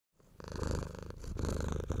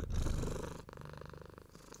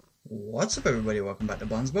What's up, everybody? Welcome back to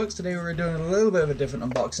Bon's Books. Today we're doing a little bit of a different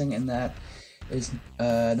unboxing in that is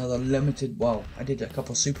another limited, well, I did a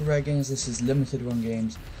couple super rare games. This is limited run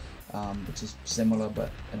games, which is similar but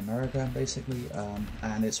in America basically,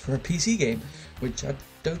 and it's for a PC game, which I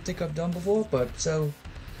don't think I've done before, but so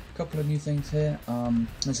a couple of new things here.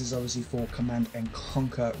 This is obviously for Command and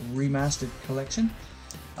Conquer Remastered collection,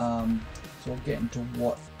 so we'll get into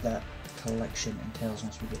what that collection entails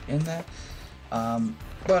once we get in there.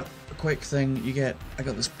 But a quick thing, I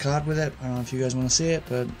got this card with it. I don't know if you guys want to see it,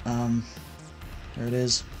 but there it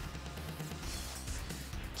is.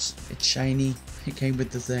 It's shiny. It came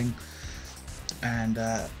with the thing, and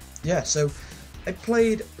yeah. So I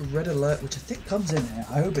played Red Alert, which I think comes in here.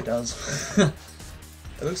 I hope it does. It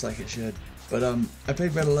looks like it should. But I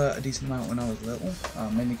played Red Alert a decent amount when I was little,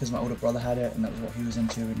 mainly because my older brother had it, and that was what he was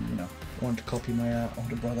into, and you know, wanted to copy my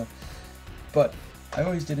older brother. But I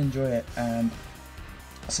always did enjoy it, and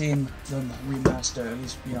seeing them remaster, at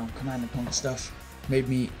least, you know, Command and Conquer stuff, made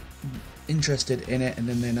me interested in it, and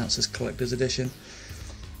then they announced this collector's edition,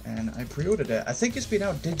 and I pre-ordered it. I think it's been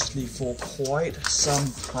out digitally for quite some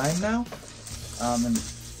time now, and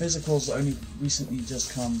physicals only recently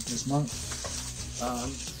just come this month.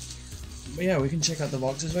 But yeah, we can check out the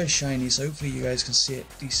box. It's very shiny, so hopefully you guys can see it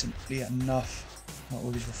decently enough. Not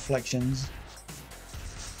all these reflections.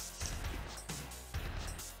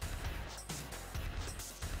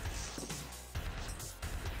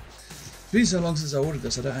 It's been so long since I ordered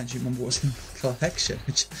this, I don't actually remember what's in the collection,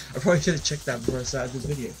 which I probably should have checked that before I started this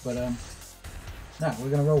video, but no, we're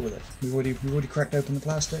going to roll with it. We've already cracked open the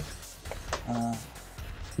plastic.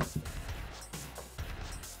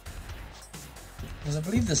 Because I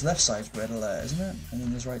believe this left side's Red Alert, isn't it? And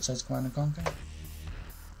then this right side's Command and Conquer.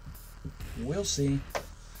 We'll see.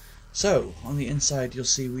 So, on the inside you'll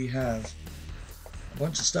see we have a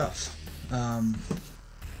bunch of stuff.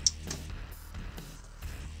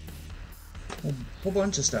 Whole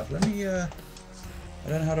bunch of stuff. Let me I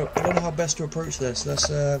don't know how best to approach this. Let's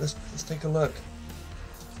take a look.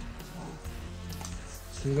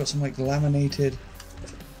 So we've got some like laminated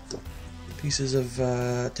pieces of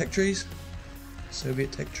tech trees,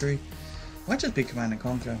 Soviet tech tree. Might just be Command and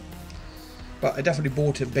Conquer, but I definitely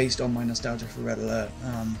bought it based on my nostalgia for Red Alert.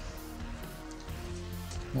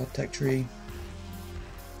 More tech tree,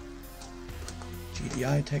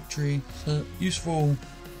 GDI tech tree, so useful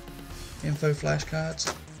info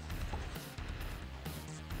flashcards.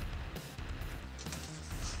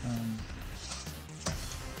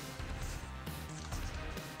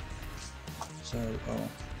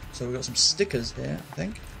 So we got some stickers here, I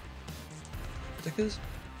think. Stickers?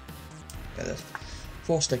 Yeah, there's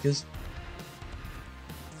 4 stickers.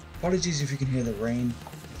 Apologies if you can hear the rain.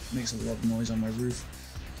 It makes a lot of noise on my roof.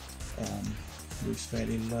 Roof's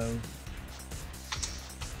fairly low.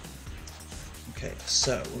 Okay,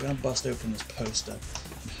 so we're going to bust open this poster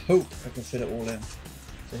and hope I can fit it all in.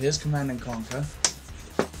 So here's Command and Conquer.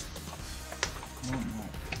 Oh no.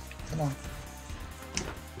 Come on.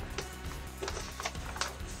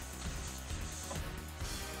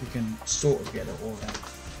 We can sort of get it all in. I'm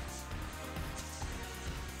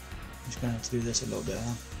just going to have to do this a little bit,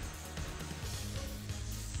 huh?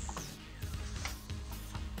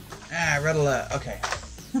 Ah, Red Alert, okay.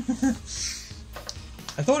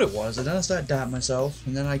 I thought it was, and then I started doubting myself,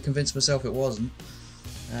 and then I convinced myself it wasn't,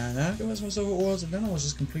 and then I convinced myself it was, and then I was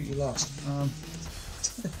just completely lost.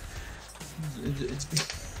 It's been...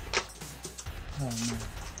 Oh man.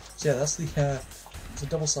 So yeah, that's the it's a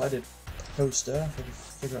double-sided poster. If I can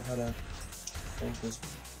figure out how to fold this.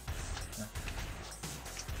 Yeah.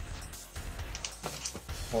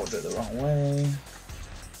 Fold it the wrong way.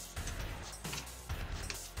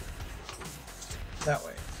 That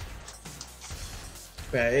way.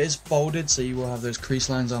 Yeah, it is folded, so you will have those crease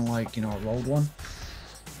lines unlike, you know, a rolled one.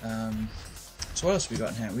 So what else have we got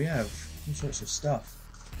in here? We have all sorts of stuff.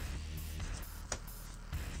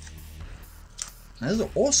 Now, there's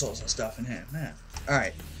all sorts of stuff in here, man.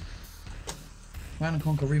 Alright. Command and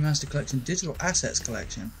Conquer Remastered Collection Digital Assets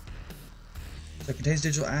Collection. So it contains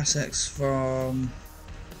digital assets from...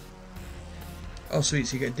 Oh sweet,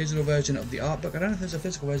 so you get a digital version of the art book. I don't know if there's a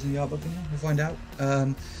physical version of the art book in here, we'll find out.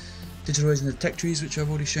 Digital version of the tech trees, which I've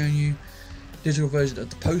already shown you. Digital version of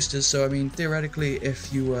the posters, so I mean theoretically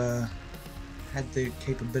if you had the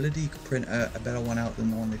capability you could print a better one out than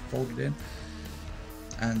the one they folded in.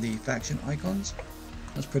 And the faction icons,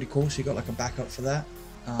 that's pretty cool, so you got like a backup for that.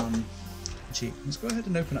 Gee, let's go ahead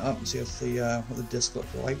and open it up and see if what the disc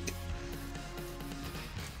looks like.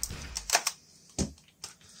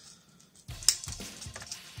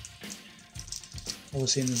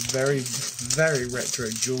 Obviously in this very, very retro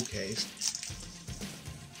jewel case.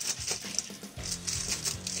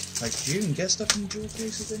 Like, do you even get stuff in jewel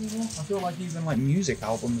cases anymore? I feel like even like music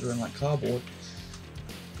albums are in like cardboard.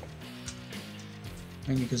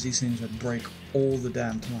 Mainly because these things would break all the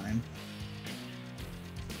damn time.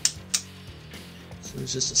 So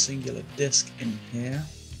there's just a singular disc in here.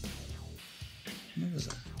 What was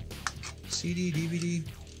that? CD, DVD,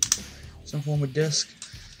 some form of disc.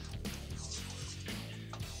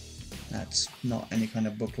 That's not any kind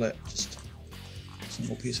of booklet, just a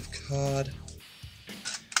single piece of card.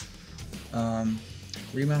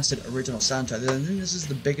 Remastered original soundtrack. I think this is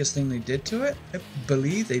the biggest thing they did to it. I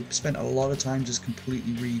believe they spent a lot of time just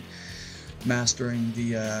completely remastering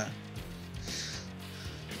the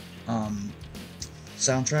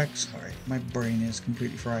soundtrack. Sorry, my brain is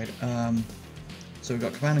completely fried. So we've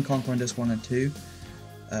got Command & Conquer on disc 1 and 2,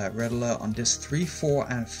 Red Alert on disc 3,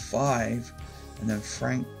 4 and 5, and then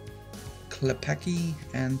Frank KLEPACKI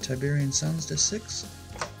and TIBERIAN Sons disc 6.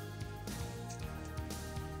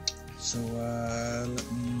 So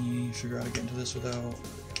let me figure out how to get into this without...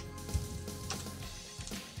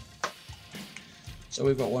 So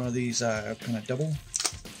we've got one of these kind of double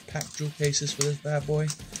pack jewel cases for this bad boy.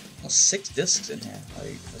 Got 6 discs in here,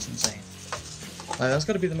 like, that's insane. That's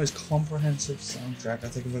got to be the most comprehensive soundtrack I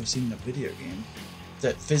think I've ever seen in a video game.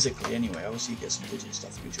 That physically, anyway. Obviously, you get some digital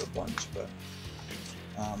stuff that gives you a bunch, but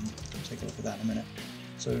we'll take a look at that in a minute.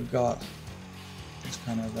 So we've got this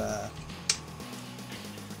kind of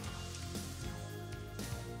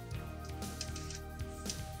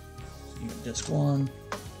you got disc 1,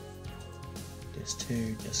 disc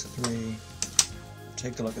 2, disc 3. We'll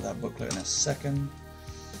take a look at that booklet in a second.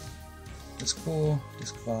 Disc 4,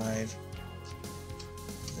 disc 5.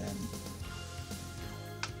 Then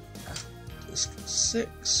disc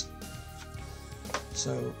 6.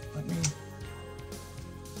 So let me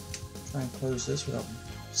try and close this without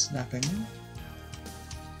snapping.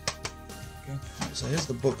 Okay, right, so here's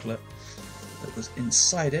the booklet that was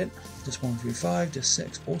inside it. Disc 1 through 5, disc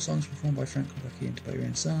 6. All songs performed by Frank KLEPACKI and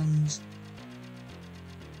TIBERIAN Sons.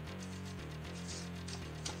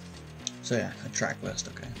 So yeah, a track list.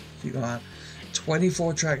 Okay, so you got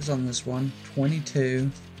 24 tracks on this one, 22.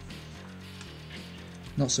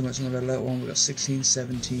 Not so much on the Red Alert one, we've got 16,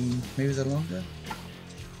 17, maybe they're longer?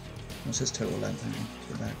 What's this total length?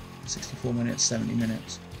 So about 64 minutes, 70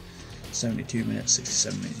 minutes, 72 minutes,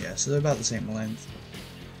 67 minutes, yeah, so they're about the same length.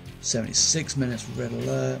 76 minutes for Red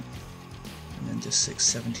Alert, and then just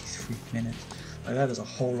 73 minutes. Like, that is a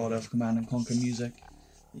whole lot of Command & Conquer music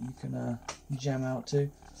that you can jam out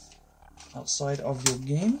to outside of your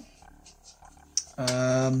game.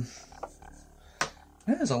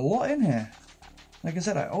 There's a lot in here. Like I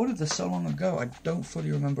said, I ordered this so long ago, I don't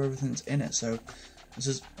fully remember everything that's in it, so this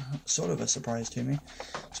is sort of a surprise to me.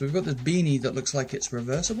 So we've got this beanie that looks like it's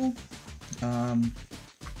reversible.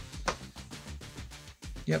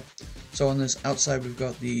 Yep. So on this outside we've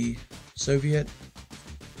got the Soviet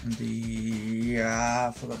and the...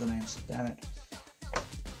 I forgot the names, damn it.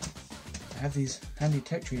 I have these handy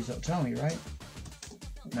tech trees that'll tell me, right?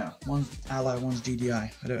 No, one's Ally, one's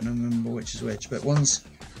GDI. I don't remember which is which, but one's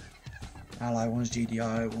Ally, one's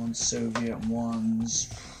GDI, one's Soviet, and one's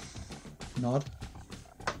Nod.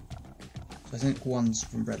 So I think one's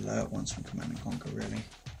from Red Alert, one's from Command & Conquer, really.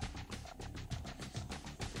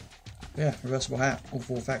 Yeah, reversible hat, all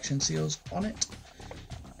 4 faction seals on it.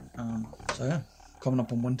 So yeah, coming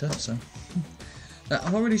up on winter, so...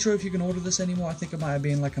 I'm not really sure if you can order this anymore. I think it might have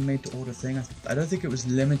been like a made-to-order thing. I don't think it was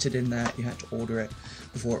limited in that you had to order it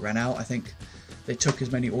before it ran out. I think they took as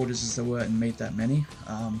many orders as there were and made that many.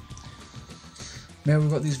 Now we've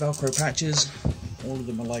got these Velcro patches. All of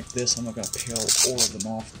them are like this. I'm not going to peel all of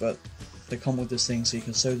them off, but they come with this thing so you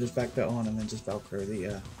can sew this back bit on and then just Velcro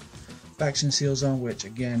the faction seals on, which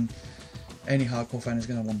again, any hardcore fan is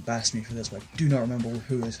going to want to bash me for this, but I do not remember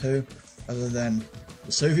who is who, other than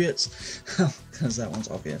the Soviets, because that one's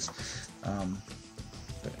obvious.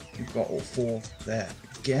 But we've got all 4 there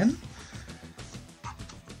again.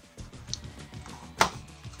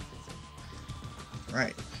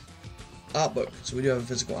 Right, art book. So we do have a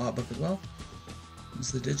physical art book as well. This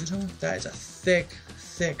is the digital. That is a thick,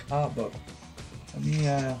 thick art book. Let me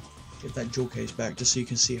get that jewel case back just so you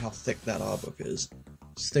can see how thick that art book is.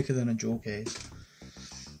 It's thicker than a jewel case.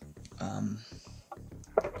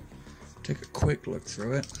 Take a quick look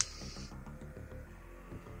through it.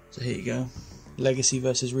 So here you go. Legacy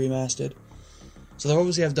versus Remastered. So they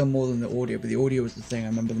obviously have done more than the audio, but the audio was the thing I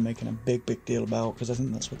remember them making a big deal about, because I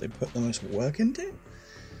think that's what they put the most work into.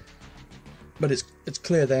 But it's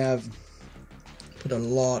clear they have put a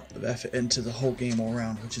lot of effort into the whole game all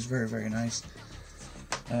around, which is very, very nice.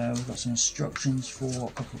 We've got some instructions for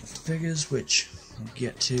a couple of the figures, which I'll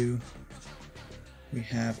get to we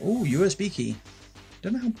have, oh, USB key.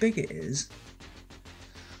 Don't know how big it is,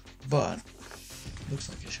 but looks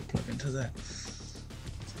like it should plug into there.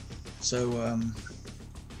 So,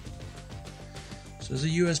 so there's a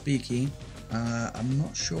USB key. I'm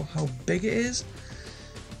not sure how big it is.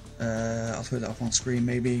 I'll throw that up on screen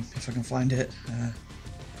maybe if I can find it.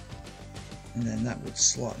 And then that would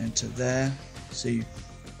slot into there. See,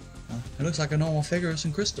 it looks like a normal figure with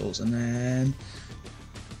some crystals, and then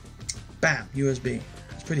bam, USB.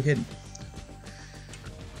 It's pretty hidden.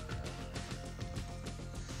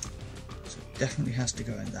 So it definitely has to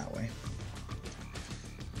go in that way.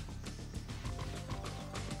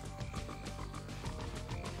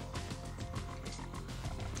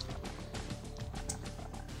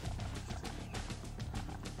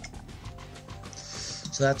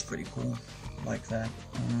 So that's pretty cool, like that.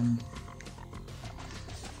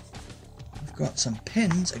 We've got some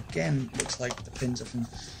pins. Again, looks like the pins are from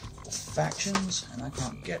the factions, and I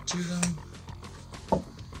can't get to them.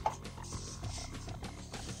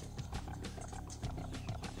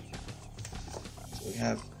 So we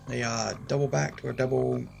have, they are double backed or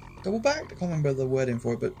double backed. I can't remember the wording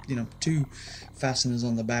for it, but you know, 2 fasteners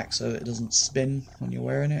on the back so it doesn't spin when you're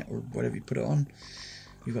wearing it or whatever you put it on.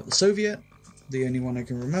 You've got the Soviet. The only one I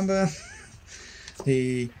can remember,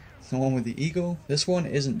 the one with the eagle. This one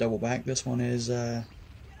isn't double back. This one is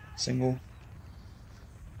single.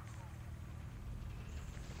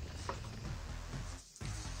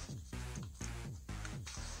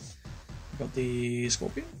 We've got the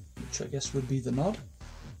Scorpion, which I guess would be the Nod.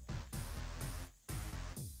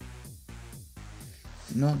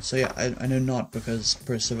 Nod. So yeah, I know Nod because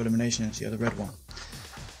per Civil Elimination is the other red one.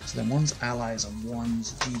 So then one's allies and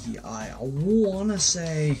one's GDI. I wanna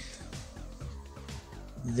say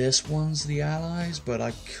this one's the allies, but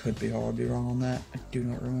I could be horribly wrong on that. I do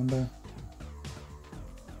not remember.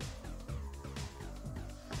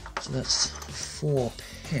 So that's 4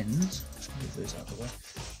 pins. Let's move those out of the way.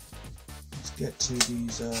 Let's get to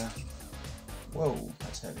these. Whoa,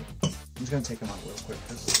 that's heavy. I'm just gonna take them out real quick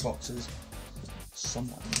because the box is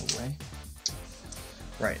somewhat in the way.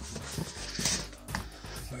 Right.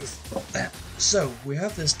 That. So we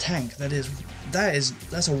have this tank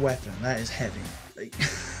that's a weapon. That is heavy. Like,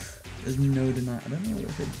 there's no denying. I don't know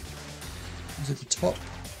if it the top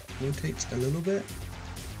rotates a little bit.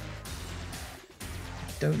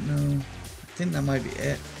 I don't know. I think that might be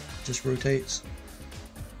it. Just rotates.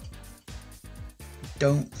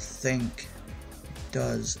 Don't think it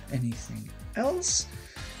does anything else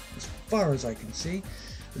as far as I can see.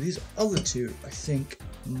 But these other 2 I think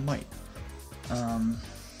might.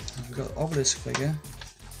 We've got the Obelisk figure,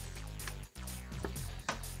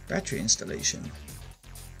 battery installation.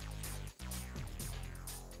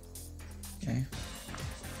 Okay.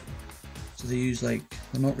 So they use like,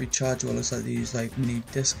 they're not rechargeable, looks like they use like mini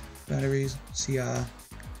disc batteries, CR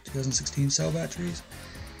 2016 cell batteries.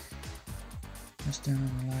 That's down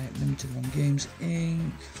on the light, limited run games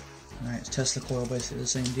Inc. Alright, it's Tesla coil, basically the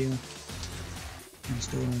same deal.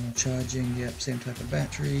 Install normal charging, yep, same type of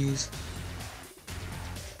batteries.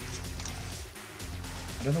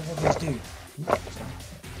 I don't know what these do.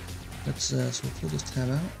 Oops, let's so we'll pull this tab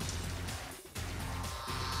out.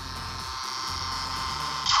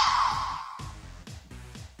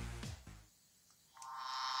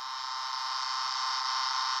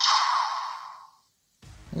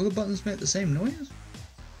 All the buttons make the same noise?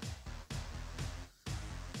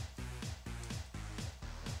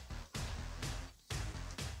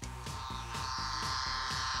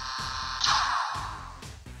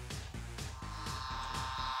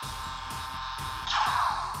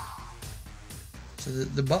 So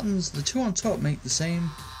the buttons, the 2 on top make the same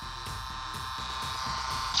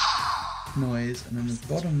noise, and then the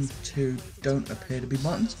bottom 2 don't appear to be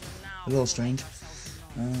buttons. A little strange.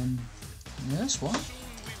 This one.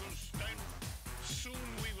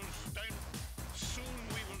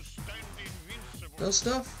 Does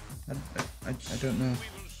stuff? I don't know.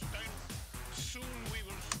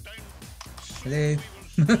 Hello.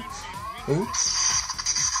 Oh.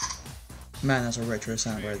 Man, that's a retro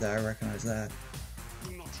sound right there. I recognise that.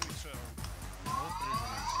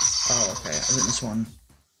 Oh, okay. I think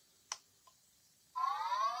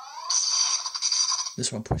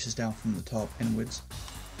this one pushes down from the top inwards.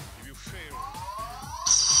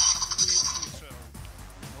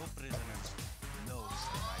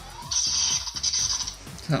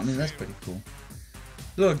 I mean, that's pretty cool.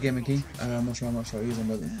 A little gimmicky. I'm not sure how much I'll use them,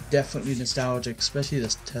 but definitely nostalgic, especially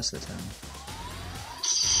this Tesla tank.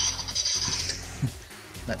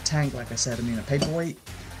 That tank, like I said, I mean, a paperweight,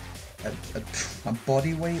 a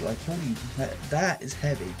body weight, like holy, that is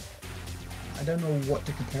heavy. I don't know what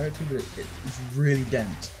to compare it to, but it's really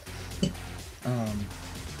dense.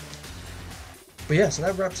 But yeah, so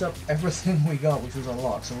that wraps up everything we got, which was a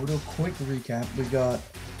lot. So we'll do a quick recap. We got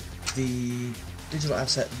the digital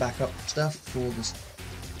asset backup stuff for the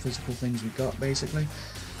physical things we got, basically.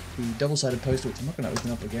 The double-sided poster, which I'm not going to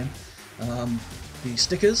open up again. The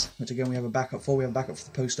stickers, which again we have a backup for. We have a backup for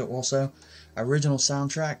the poster also. Original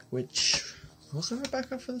soundtrack, which... Was there a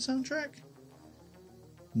backup for the soundtrack?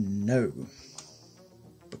 No.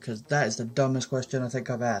 Because that is the dumbest question I think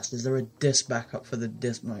I've asked. Is there a disc backup for the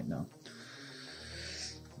disc? Right, no.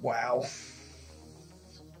 Wow.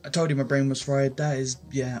 I told you my brain was fried. That is,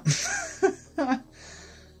 yeah.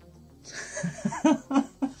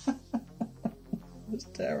 That's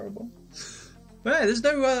terrible. But yeah,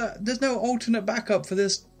 there's no alternate backup for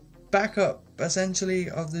this backup, essentially,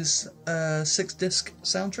 of this 6-disc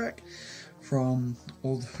soundtrack from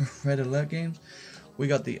all the Red Alert games. We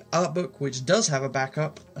got the art book, which does have a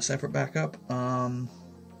backup, a separate backup. And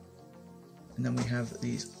then we have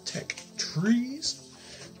these tech trees,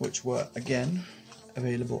 which were, again,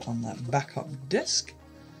 available on that backup disc.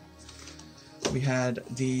 We had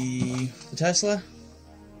the Tesla,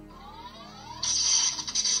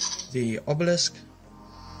 the Obelisk,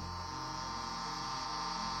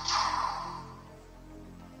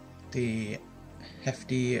 the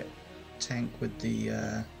hefty tank with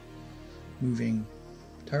the moving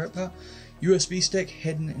turret part, USB stick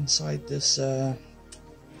hidden inside this ore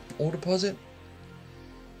deposit.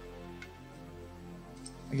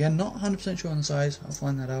 Again, not 100% sure on the size, I'll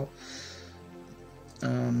find that out.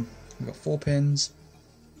 We've got 4 pins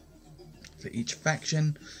for each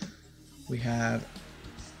faction. We have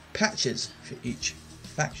patches for each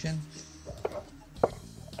faction.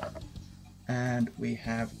 And we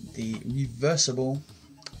have the reversible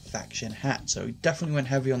faction hat. So we definitely went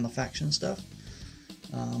heavy on the faction stuff.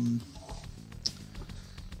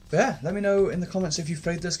 But yeah, let me know in the comments if you've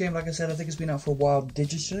played this game. Like I said, I think it's been out for a while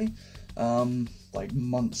digitally. Like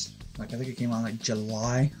months. Like I think it came out like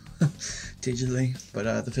July digitally, but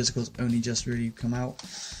the physicals only just really come out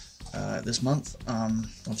this month.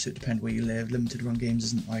 Obviously it depends where you live. Limited run games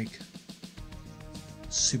isn't like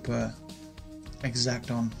super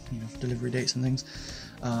exact on, you know, delivery dates and things.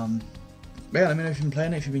 But yeah, let me know if you've been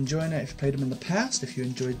playing it, if you've been enjoying it, if you played them in the past, if you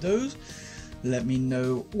enjoyed those. Let me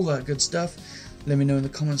know all that good stuff. Let me know in the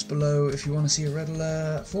comments below if you want to see a Red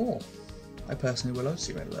Alert 4. I personally would love to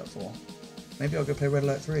see Red Alert 4. Maybe I'll go play Red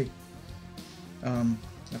Alert 3.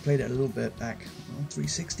 I played it a little bit back on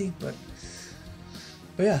 360, but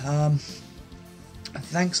yeah,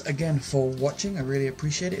 thanks again for watching. I really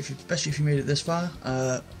appreciate it, especially if you made it this far.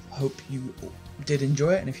 Hope you did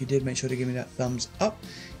enjoy it, and if you did, make sure to give me that thumbs up.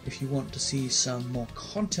 If you want to see some more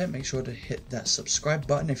content, make sure to hit that subscribe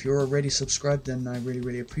button. If you're already subscribed, then I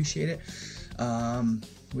really appreciate it.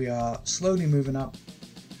 We are slowly moving up,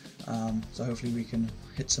 so hopefully we can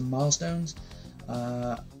hit some milestones.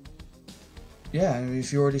 Yeah, and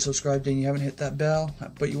if you're already subscribed and you haven't hit that bell,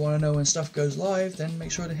 but you want to know when stuff goes live, then make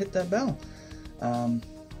sure to hit that bell.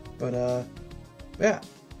 Yeah,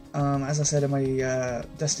 as I said in my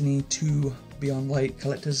Destiny 2 Beyond Light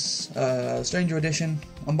Collector's Stranger Edition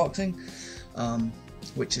unboxing,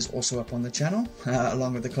 which is also up on the channel,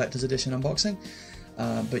 along with the Collector's Edition unboxing,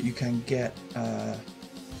 but you can get...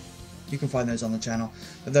 you can find those on the channel.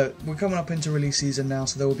 But we're coming up into release season now,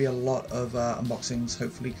 so there will be a lot of unboxings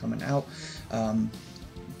hopefully coming out,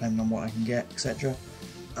 depending on what I can get, etc.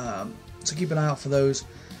 So keep an eye out for those.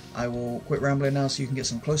 I will quit rambling now so you can get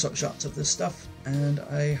some close-up shots of this stuff, and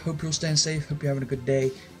I hope you're staying safe, hope you're having a good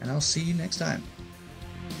day, and I'll see you next time.